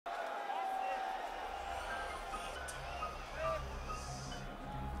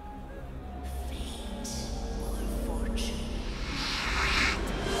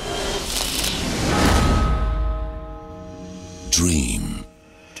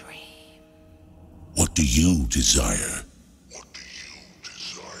do you desire?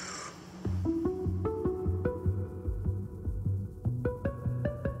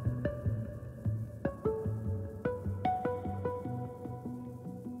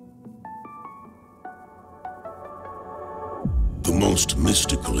 The most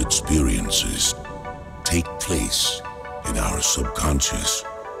mystical experiences take place in our subconscious.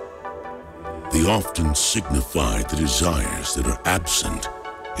 They often signify the desires that are absent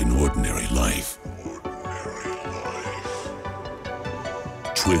in ordinary life.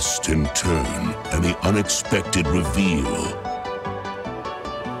 Twist and turn, and the unexpected reveal.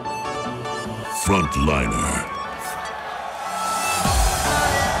 Frontliner.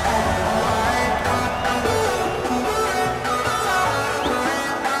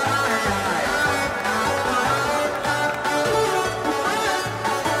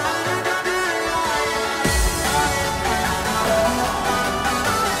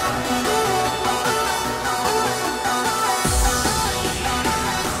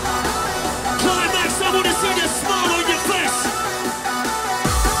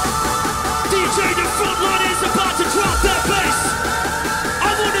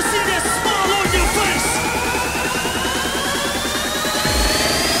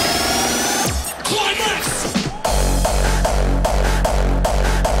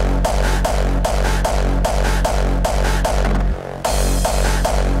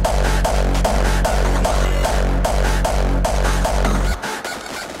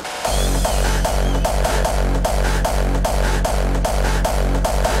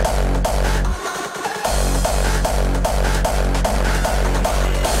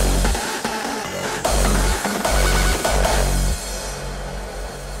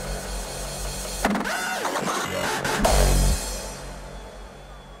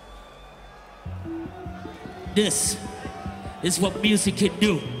 This is what music can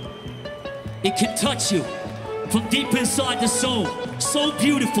do. It can touch you from deep inside the soul. So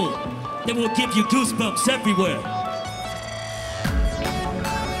beautiful that will give you goosebumps everywhere.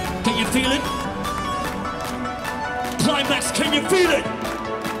 Can you feel it? Qlimax, can you feel it?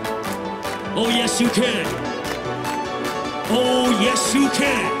 Oh yes you can. Oh yes you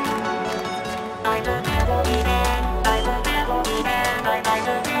can.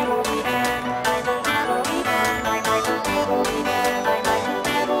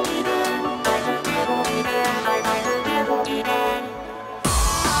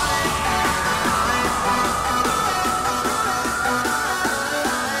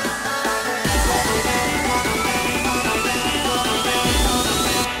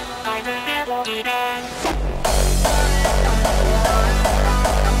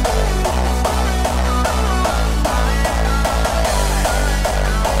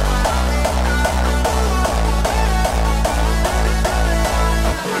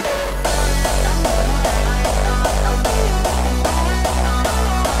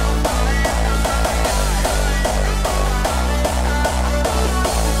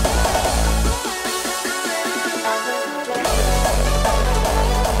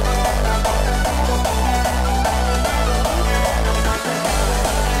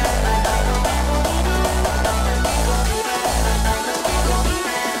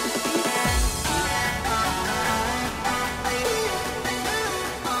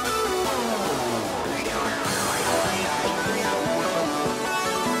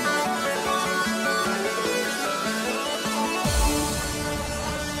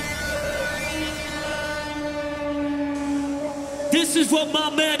 This is what my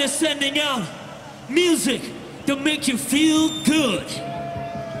man is sending out. Music to make you feel good.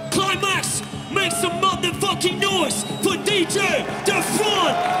 Qlimax, make some motherfucking noise for DJ the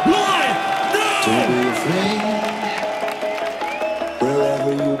Frontliner. Don't be afraid.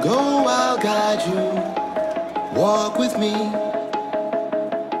 Wherever you go, I'll guide you. Walk with me.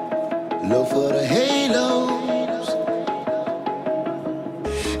 Look for the halos.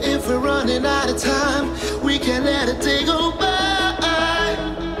 If we're running out of time, we can let a day go by.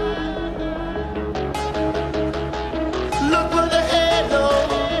 Look for the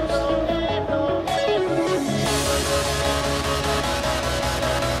halos.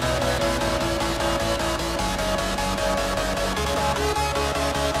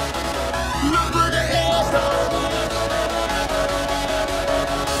 Look for the halos.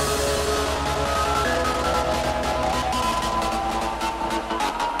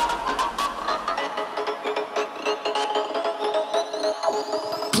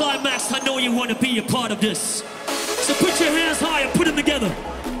 Qlimax, I know you want to be a part of this. So put your hands high and put them together.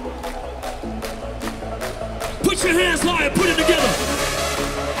 Put your hands high and put them together.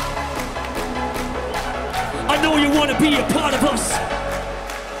 I know you want to be a part of us.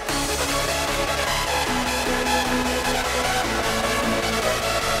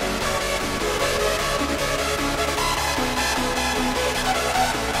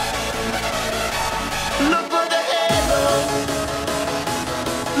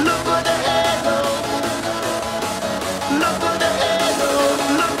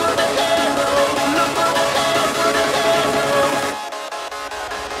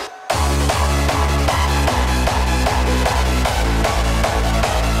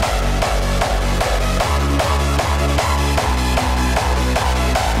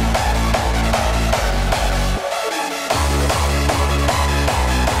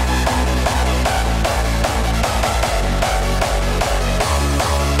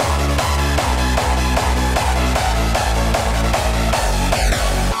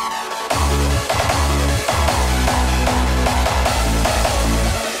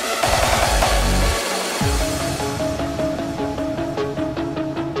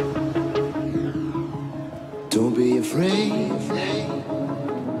 Don't be afraid.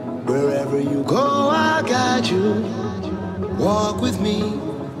 Wherever you go, I'll guide you. Walk with me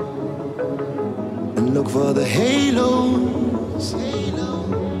and look for the halos.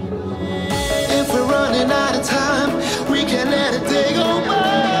 If we're running out of time, we can let a day go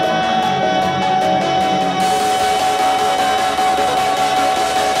by.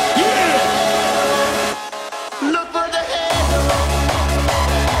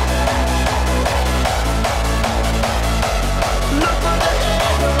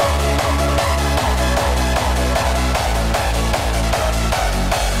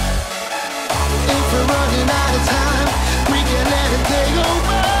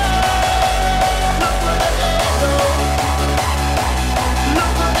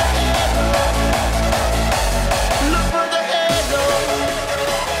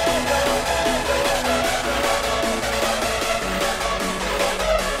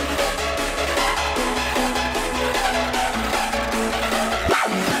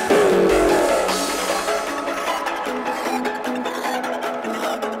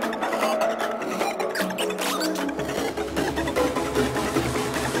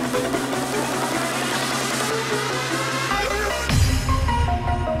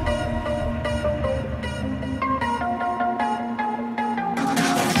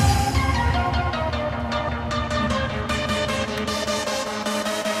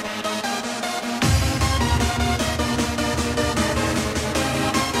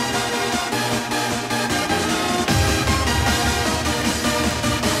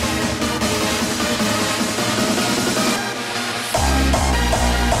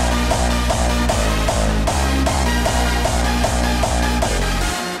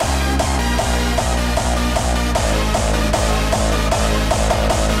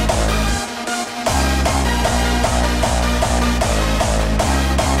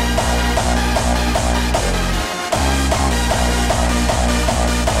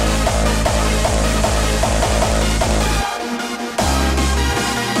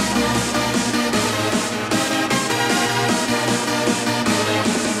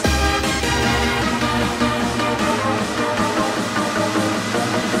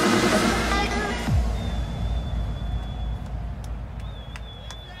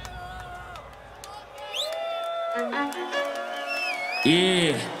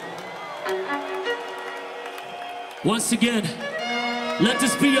 Yeah. Once again, let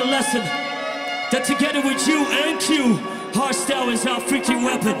this be a lesson that together with you and Q, hardstyle is our freaking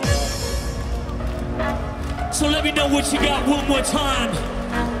weapon. So let me know what you got one more time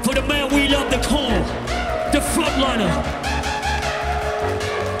for the man we love to call the Frontliner.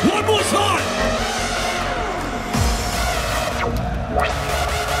 One more time.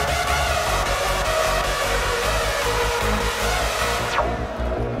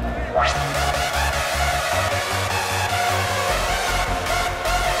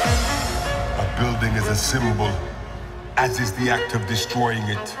 Building is a symbol, as is the act of destroying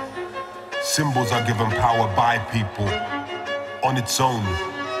it. Symbols are given power by people. On its own,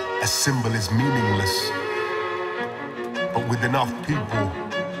 a symbol is meaningless. But with enough people,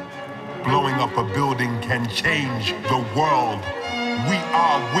 blowing up a building can change the world. We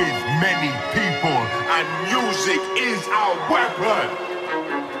are with many people, and music is our weapon.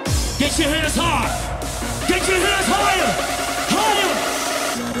 Get your hands high. Get your hands higher. Higher.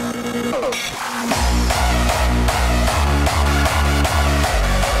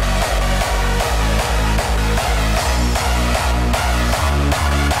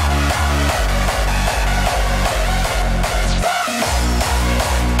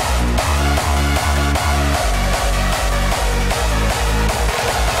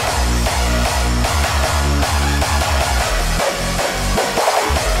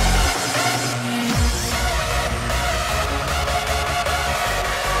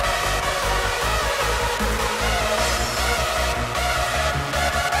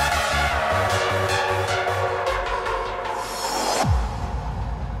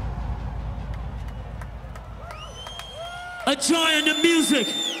 A giant of music,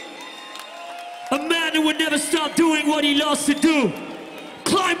 a man who would never stop doing what he loves to do.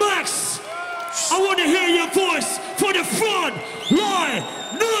 Qlimax, I want to hear your voice for the Frontliner.